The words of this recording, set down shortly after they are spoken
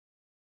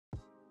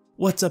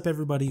What's up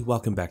everybody,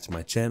 welcome back to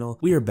my channel.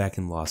 We are back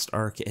in Lost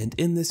Ark, and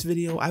in this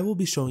video I will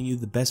be showing you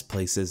the best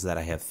places that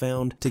I have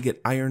found to get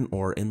iron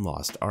ore in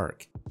Lost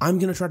Ark. I'm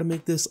gonna try to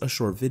make this a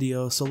short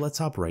video, so let's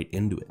hop right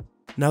into it.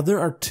 Now there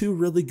are two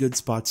really good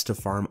spots to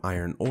farm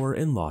iron ore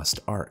in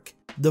Lost Ark.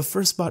 The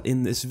first spot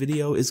in this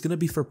video is going to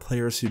be for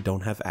players who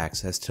don't have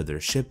access to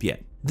their ship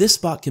yet. This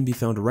spot can be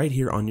found right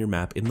here on your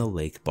map in the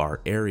lake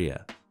bar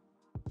area.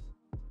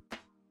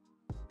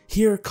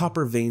 Here,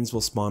 copper veins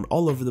will spawn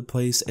all over the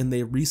place and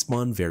they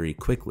respawn very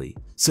quickly,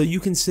 so you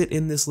can sit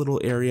in this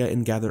little area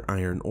and gather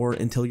iron ore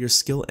until your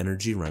skill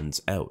energy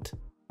runs out.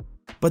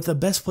 But the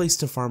best place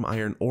to farm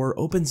iron ore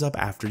opens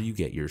up after you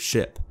get your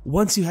ship.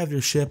 Once you have your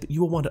ship,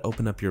 you will want to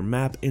open up your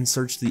map and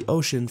search the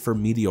ocean for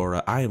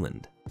Meteora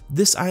Island.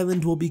 This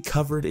island will be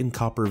covered in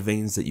copper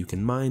veins that you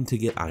can mine to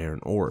get iron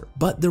ore,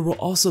 but there will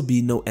also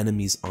be no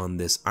enemies on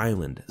this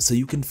island, so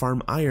you can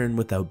farm iron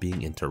without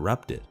being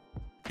interrupted.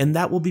 And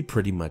that will be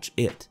pretty much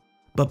it.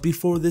 But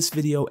before this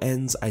video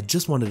ends, I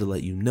just wanted to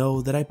let you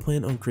know that I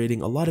plan on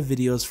creating a lot of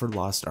videos for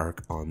Lost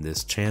Ark on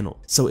this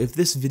channel. So if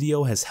this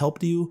video has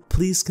helped you,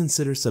 please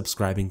consider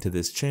subscribing to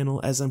this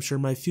channel, as I'm sure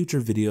my future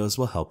videos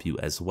will help you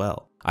as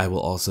well. I will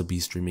also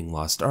be streaming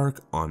Lost Ark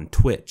on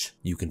Twitch.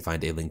 You can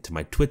find a link to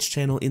my Twitch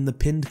channel in the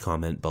pinned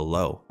comment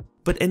below.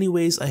 But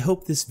anyways, I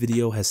hope this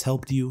video has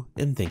helped you,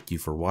 and thank you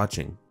for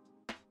watching.